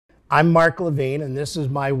I'm Mark Lavigne, and this is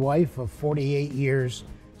my wife of 48 years,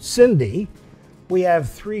 Cindy. We have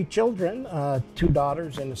 3 children, 2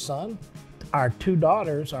 daughters and a son. Our 2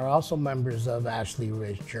 daughters are also members of Ashley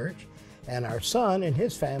Ridge Church, and our son and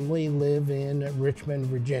his family live in Richmond,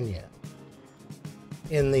 Virginia.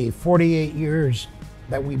 In the 48 years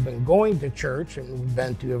that we've been going to church, and we've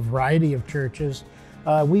been to a variety of churches,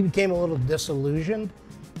 we became a little disillusioned,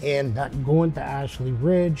 and not going to Ashley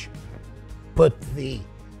Ridge put the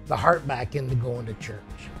heart back into going to church.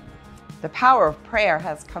 The power of prayer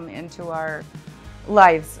has come into our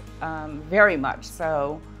lives very much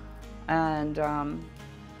so. And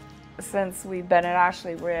since we've been at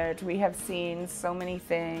Ashley Ridge, we have seen so many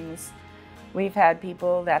things. We've had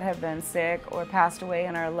people that have been sick or passed away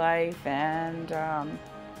in our life, and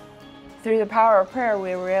through the power of prayer,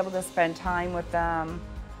 we were able to spend time with them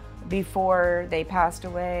before they passed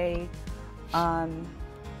away.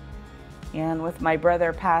 And with my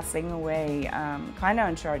brother passing away kind of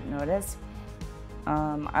on short notice,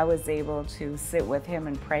 I was able to sit with him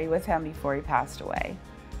and pray with him before he passed away.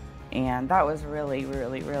 And that was really,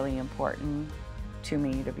 really, really important to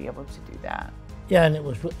me to be able to do that. Yeah, and it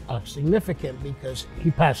was significant because he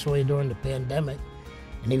passed away during the pandemic,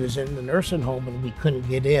 and he was in the nursing home and we couldn't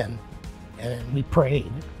get in, and we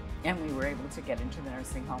prayed. And we were able to get into the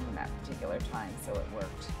nursing home in that particular time, so it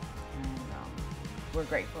worked. And, we're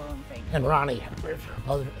grateful and thankful. And Ronnie, her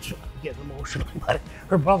brother, getting emotional, but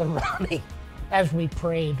her brother Ronnie, as we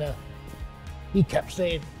prayed, he kept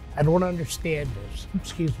saying, "I don't understand this."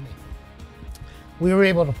 Excuse me. We were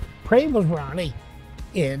able to pray with Ronnie,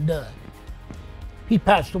 and he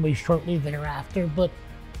passed away shortly thereafter. But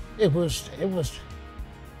it was.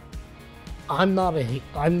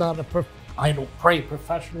 I don't pray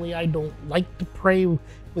professionally. I don't like to pray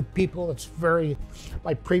with people. It's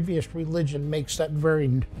my previous religion makes that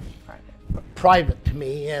very private to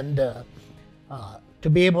me. And to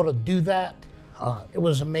be able to do that, it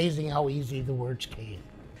was amazing how easy the words came.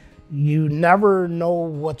 You never know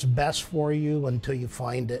what's best for you until you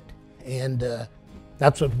find it. And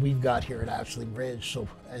that's what we've got here at Ashley Ridge, so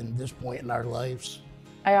at this point in our lives.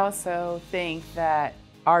 I also think that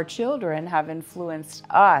our children have influenced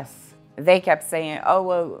us. They kept saying, "Oh,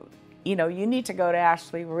 well, you know, you need to go to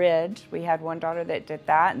Ashley Ridge." We had one daughter that did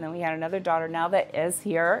that, and then we had another daughter now that is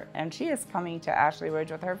here, and she is coming to Ashley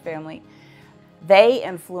Ridge with her family. They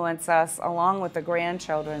influence us along with the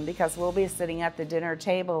grandchildren because we'll be sitting at the dinner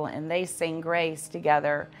table and they sing grace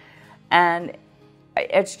together. And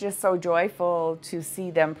it's just so joyful to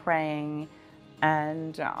see them praying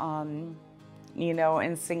and, you know,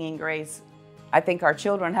 and singing grace. I think our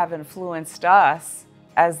children have influenced us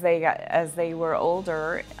as they were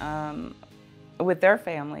older with their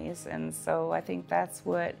families. And so I think that's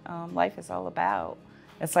what life is all about.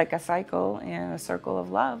 It's like a cycle and a circle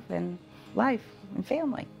of love and life and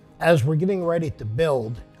family. As we're getting ready to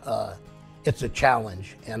build, it's a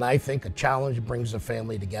challenge, and I think a challenge brings the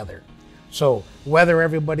family together. So whether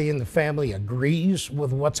everybody in the family agrees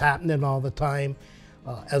with what's happening all the time,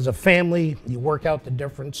 as a family, you work out the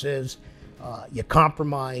differences, you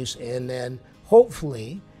compromise, and then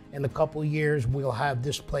hopefully in a couple years we'll have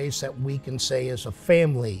this place that we can say as a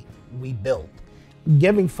family we built.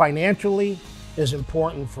 Giving financially is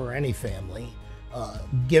important for any family.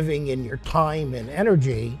 Giving in your time and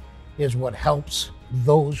energy is what helps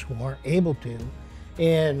those who aren't able to.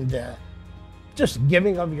 And just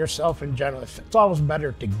giving of yourself in general. It's always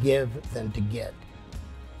better to give than to get.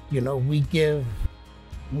 You know, we give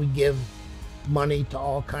money to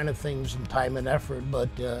all kind of things and time and effort, but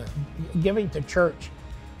giving to church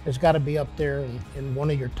has got to be up there in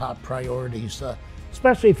one of your top priorities,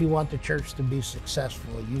 especially if you want the church to be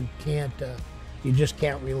successful. You just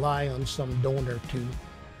can't rely on some donor to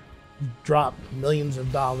drop millions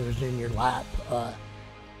of dollars in your lap.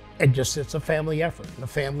 It's a family effort. And a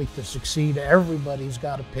family to succeed, everybody's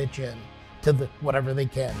got to pitch in to whatever they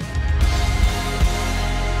can.